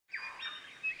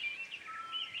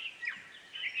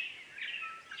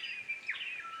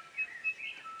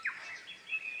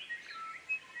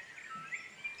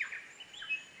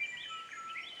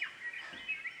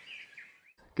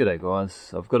G'day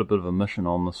guys, I've got a bit of a mission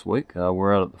on this week.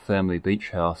 We're out at the family beach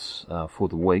house for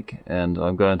the week, and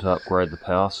I'm going to upgrade the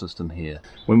power system here.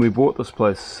 When we bought this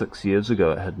place 6 years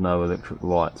ago, it had no electric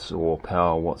lights or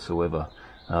power whatsoever.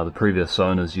 The previous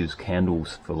owners used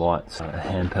candles for lights, a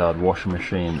hand-powered washing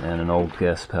machine and an old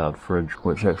gas-powered fridge,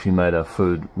 which actually made our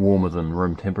food warmer than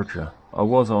room temperature. I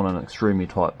was on an extremely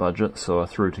tight budget, so I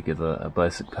threw together a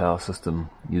basic power system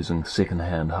using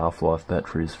second-hand half-life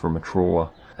batteries from a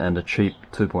trawler and a cheap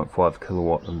 2.5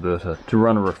 kilowatt inverter to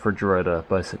run a refrigerator,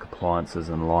 basic appliances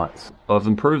and lights. I've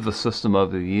improved the system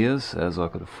over the years as I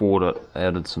could afford it,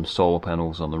 added some solar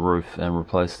panels on the roof and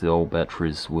replaced the old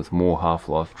batteries with more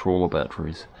half-life trawler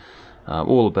batteries.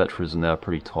 All the batteries are now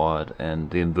pretty tired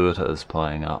and the inverter is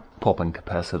playing up, popping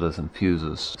capacitors and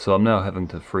fuses. So I'm now having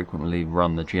to frequently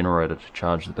run the generator to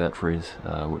charge the batteries,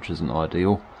 which isn't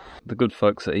ideal. The good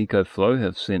folks at Ecoflow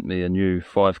have sent me a new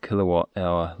 5 kilowatt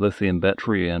hour lithium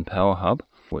battery and power hub,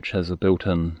 which has a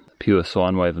built-in pure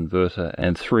sine wave inverter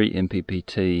and 3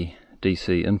 MPPT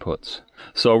DC inputs.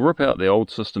 So I'll rip out the old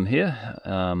system here,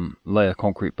 lay a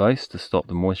concrete base to stop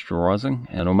the moisture rising,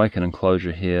 and I'll make an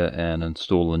enclosure here and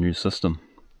install the new system.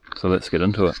 So let's get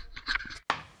into it.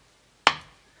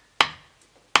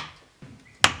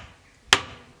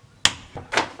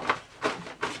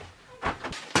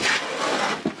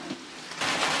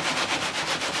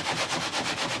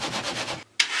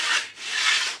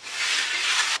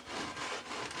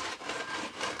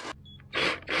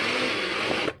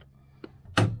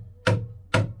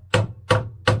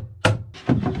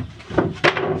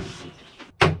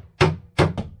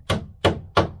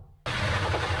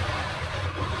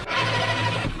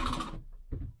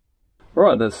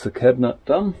 Right, that's the cabinet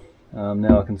done.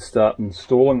 Now I can start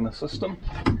installing the system.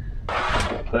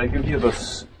 They give you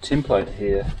this template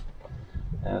here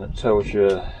and it tells you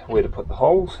where to put the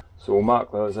holes. So we'll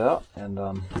mark those out and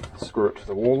screw it to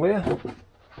the wall there.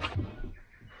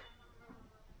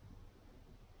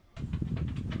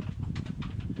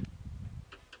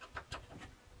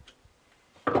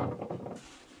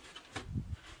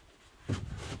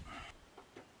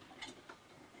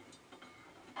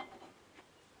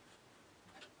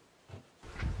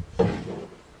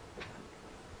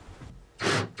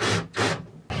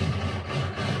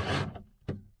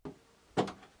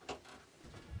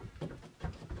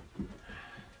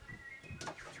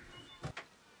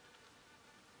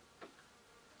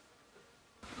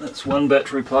 That's one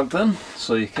battery plugged in,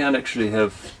 so you can actually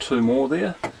have two more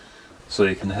there. So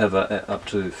you can have up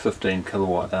to 15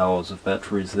 kilowatt hours of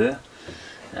batteries there.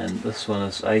 And this one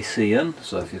is AC in,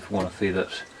 so if you want to feed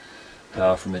it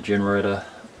power from a generator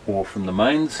or from the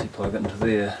mains, you plug it into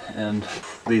there. And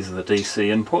these are the DC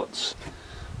inputs,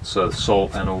 so solar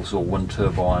panels or wind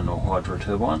turbine or hydro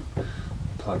turbine.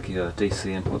 Plug your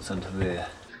DC inputs into there.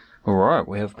 Alright,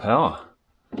 we have power,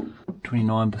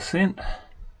 29%.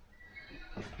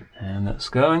 And that's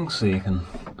going, so you can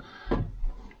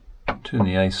turn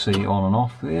the AC on and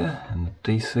off there, and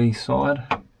the DC side.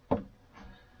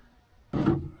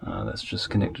 That's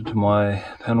just connected to my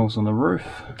panels on the roof.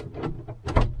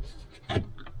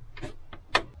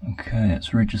 Okay,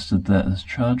 it's registered that as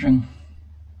charging.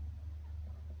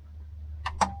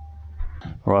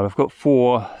 Right, I've got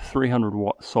 4 300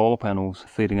 watt solar panels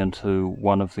feeding into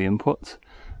one of the inputs,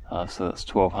 so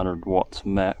that's 1200 watts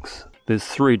max. There's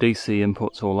 3 DC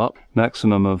inputs all up,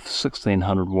 maximum of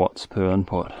 1600 watts per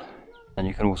input. And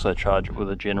you can also charge it with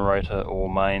a generator or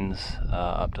mains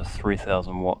up to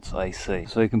 3000 watts AC.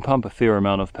 So you can pump a fair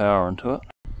amount of power into it.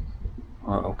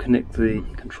 Alright, I'll connect the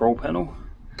control panel,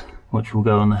 which will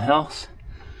go in the house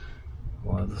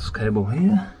via this cable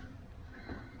here.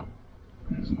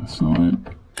 There's on the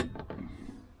side.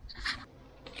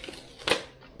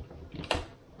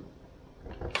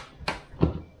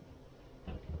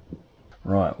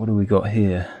 Right, what do we got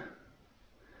here?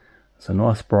 It's a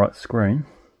nice bright screen.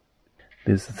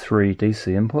 There's the 3 DC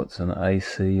inputs and the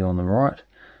AC on the right.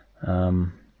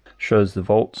 Shows the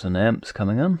volts and amps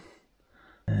coming in.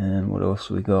 And what else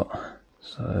have we got?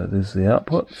 So there's the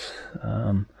outputs.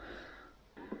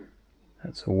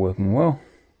 That's all working well.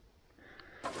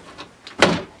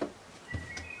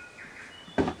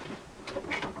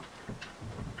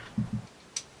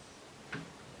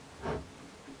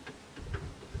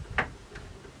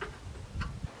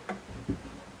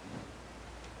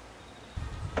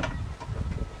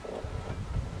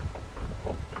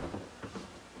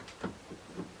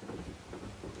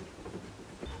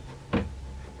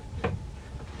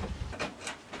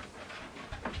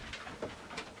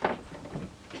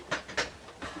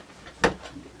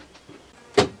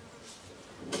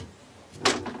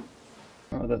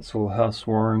 That's all house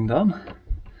wiring done,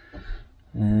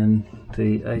 and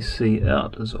The AC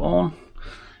out is on.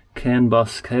 CAN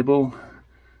bus cable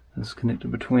is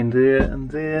connected between there and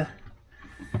there.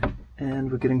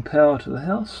 And we're getting power to the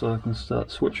house, so I can start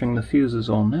switching the fuses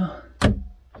on now.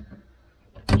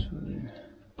 2,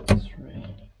 3.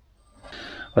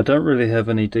 I don't really have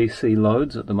any DC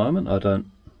loads at the moment. I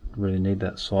don't really need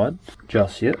that side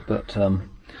just yet, but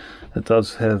it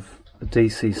does have a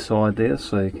DC side there,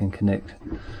 so you can connect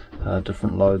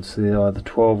different loads there, either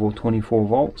 12 or 24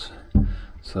 volts.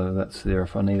 So that's there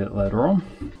if I need it later on.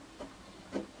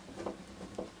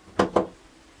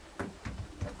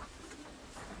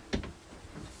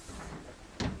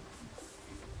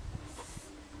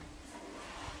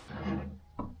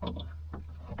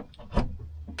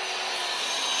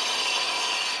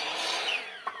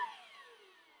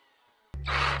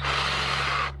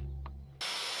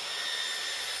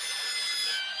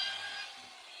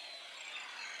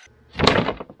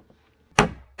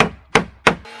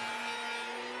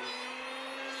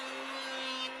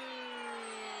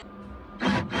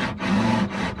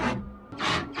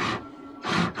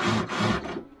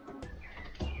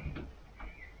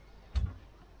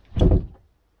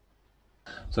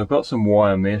 So I've got some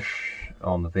wire mesh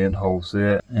on the vent holes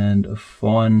there and a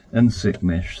fine insect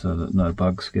mesh so that no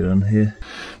bugs get in here,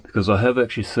 because I have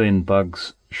actually seen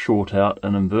bugs short out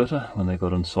an inverter when they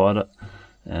got inside it,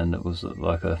 and it was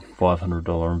like a $500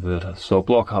 inverter. So I'll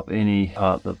block up any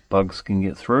part that bugs can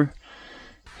get through.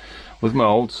 With my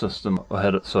old system, I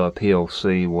had it so a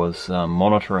PLC was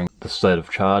monitoring the state of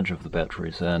charge of the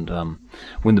batteries, and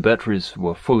when the batteries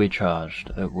were fully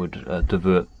charged, it would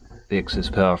divert the excess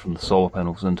power from the solar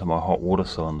panels into my hot water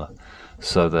cylinder,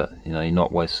 so that you're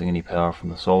not wasting any power from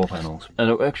the solar panels.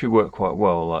 And it actually worked quite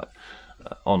well. Like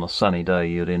on a sunny day,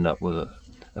 you'd end up with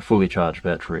a fully charged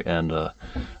battery and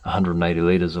 180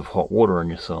 litres of hot water in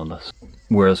your cylinder.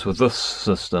 Whereas with this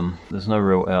system, there's no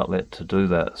real outlet to do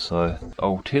that. So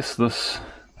I'll test this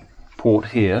port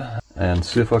here and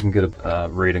see if I can get a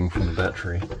reading from the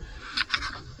battery.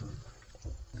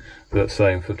 That's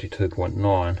saying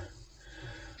 52.9.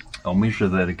 I'll measure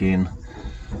that again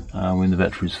when the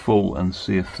battery's full and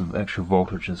see if the actual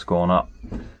voltage has gone up.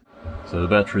 So the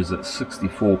battery's at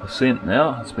 64%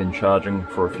 now. It's been charging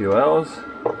for a few hours.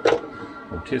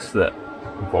 We'll test that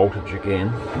voltage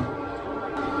again.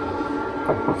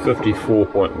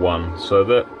 54.1. So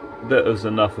that is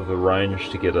enough of a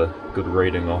range to get a good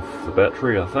reading off the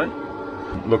battery, I think.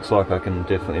 It looks like I can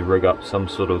definitely rig up some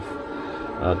sort of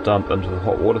dump into the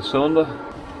hot water cylinder.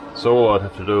 So all I'd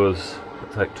have to do is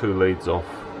take 2 leads off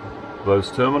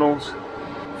those terminals,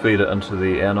 feed it into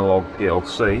the analog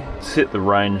PLC, set the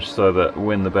range so that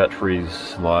when the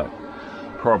battery's like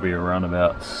probably around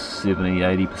about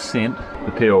 70-80%,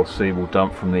 the PLC will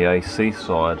dump from the AC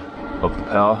side of the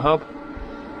power hub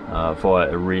via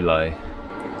a relay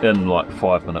in like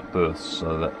 5-minute bursts,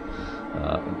 so that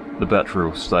the battery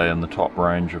will stay in the top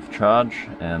range of charge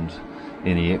and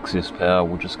any excess power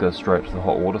will just go straight to the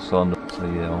hot water cylinder. So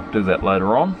yeah, I'll do that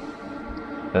later on.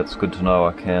 That's good to know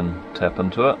I can tap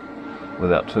into it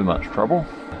without too much trouble.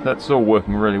 That's all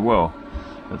working really well.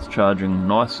 It's charging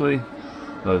nicely.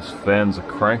 Those fans are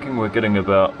cranking. We're getting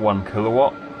about 1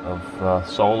 kilowatt of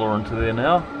solar into there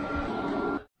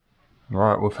now.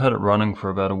 Right, we've had it running for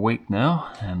about a week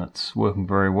now and it's working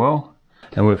very well.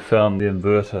 And we've found the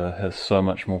inverter has so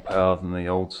much more power than the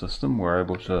old system. We're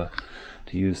able to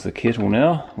use the kettle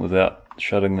now without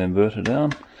shutting the inverter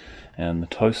down, and the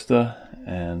toaster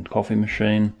and coffee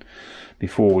machine.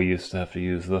 Before we used to have to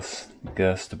use this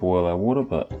gas to boil our water,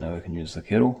 but now we can use the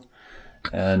kettle.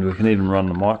 And we can even run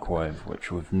the microwave,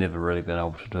 which we've never really been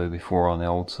able to do before on the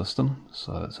old system,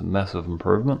 so it's a massive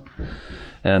improvement.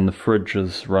 And the fridge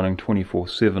is running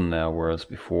 24/7 now, whereas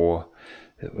before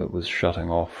it was shutting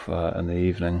off in the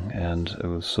evening and it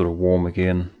was sort of warm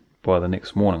again by the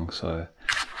next morning. So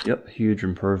yep, huge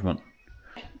improvement.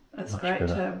 It's great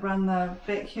to run the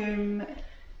vacuum,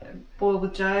 boil the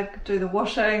jug, do the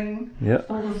washing,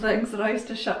 all the things that I used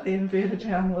to shut the inverter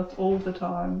down with all the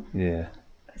time. Yeah.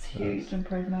 It's a huge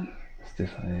improvement. It's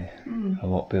definitely a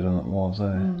lot better than it was,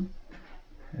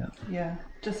 Yeah,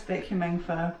 just vacuuming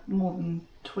for more than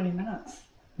 20 minutes.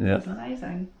 Yeah. It's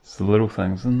amazing. It's the little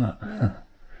things, isn't it? Yeah.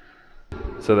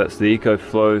 So that's the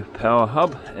Ecoflow power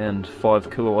hub and 5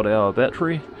 kilowatt hour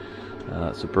battery.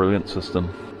 It's a brilliant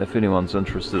system. If anyone's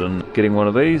interested in getting one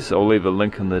of these, I'll leave a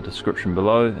link in the description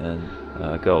below,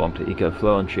 and go along to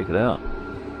Ecoflow and check it out.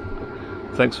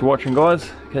 Thanks for watching,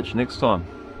 guys. Catch you next time.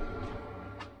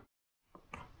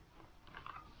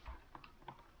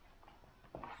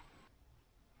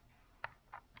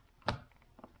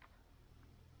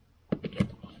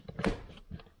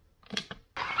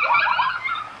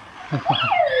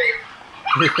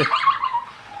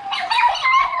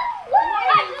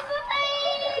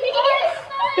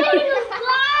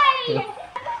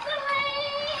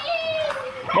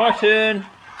 My turn.